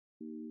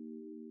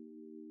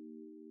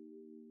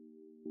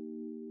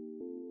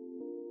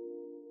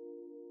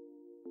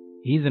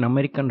He is an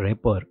American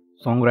rapper,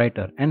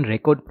 songwriter, and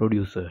record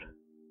producer.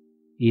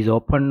 He is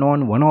often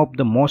known one of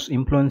the most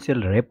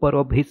influential rapper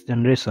of his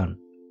generation.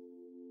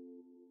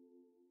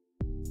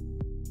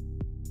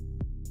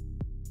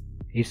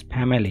 His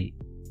family.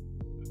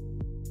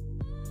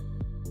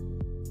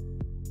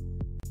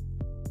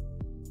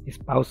 His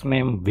spouse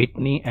name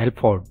Whitney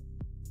Alford.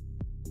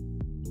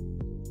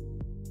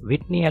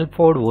 Whitney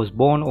Alford was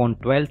born on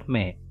 12th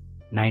May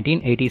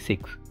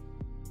 1986.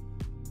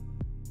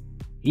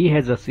 He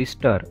has a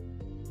sister.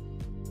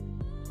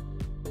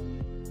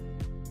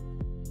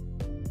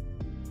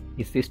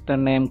 His sister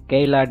named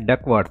Kayla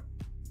Duckworth.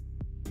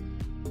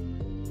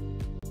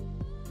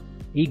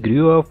 He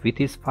grew up with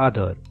his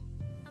father.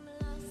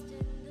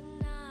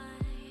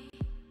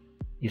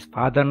 His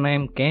father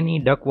named Kenny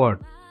Duckworth.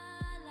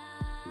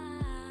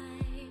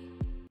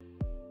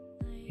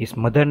 His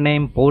mother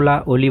named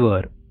Paula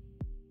Oliver.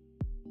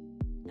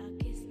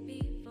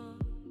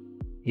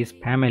 His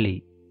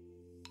family.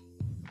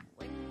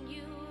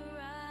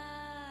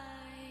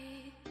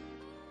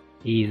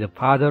 He is a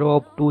father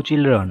of 2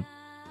 children.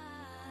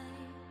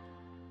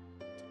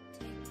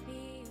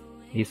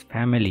 His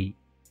family.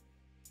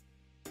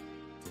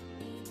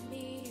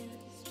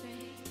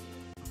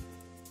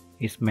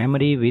 His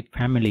memory with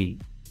family.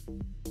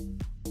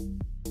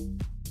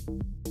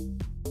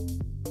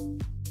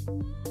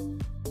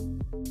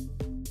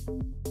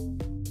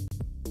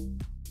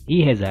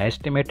 He has an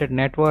estimated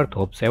net worth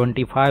of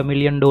 $75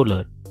 million.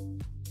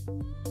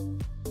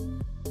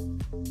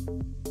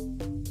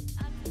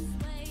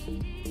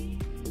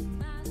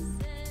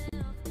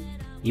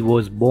 He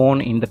was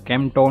born in the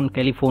Compton,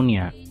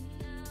 California.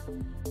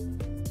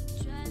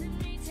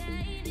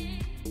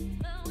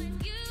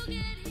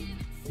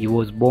 He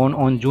was born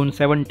on June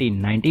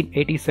 17,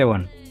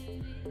 1987.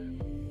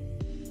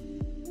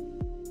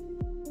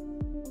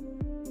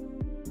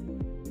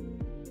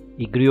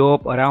 He grew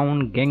up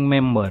around gang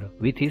member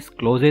with his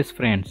closest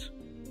friends.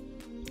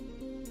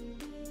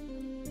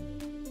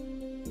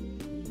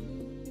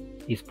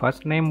 His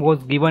first name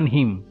was given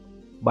him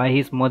by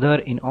his mother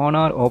in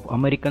honor of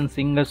American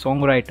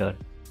singer-songwriter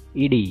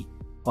Edie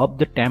of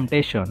The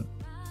Temptations.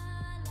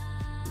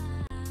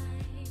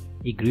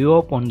 He grew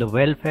up on the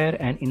welfare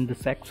and in the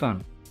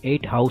Section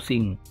 8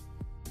 housing.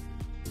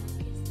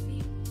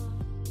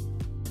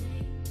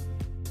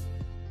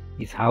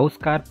 His house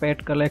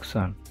carpet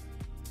collection.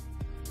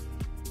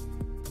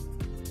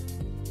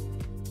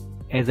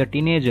 As a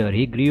teenager,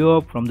 he grew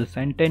up from the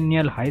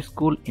Centennial High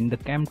School in the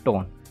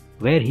Compton,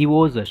 where he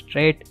was a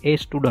straight A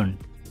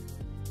student.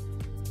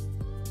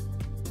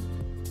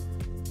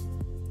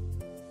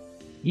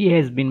 He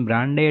has been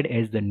branded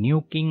as the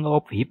new king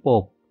of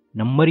hip-hop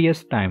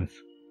numerous times.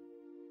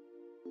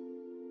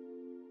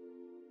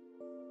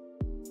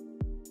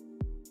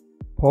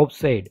 Forbes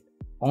said,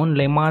 on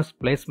Lamar's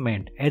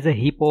placement as a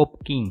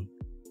hip-hop king,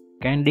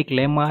 Kendrick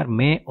Lamar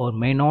may or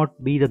may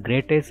not be the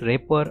greatest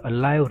rapper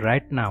alive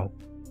right now.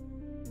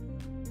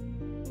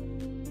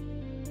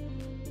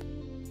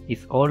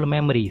 His old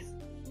memories.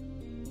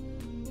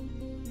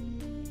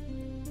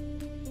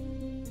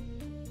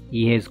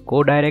 He has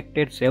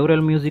co-directed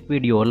several music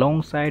videos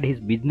alongside his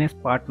business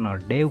partner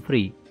Dave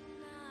Free.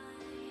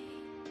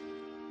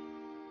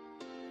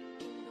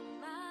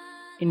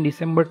 In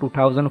December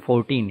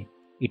 2014,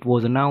 it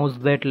was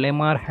announced that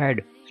Lamar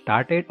had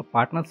started a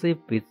partnership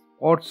with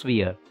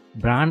sportswear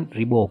brand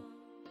Reebok.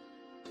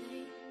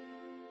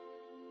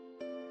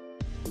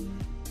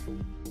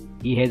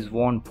 He has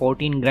won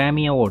 14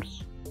 Grammy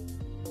Awards.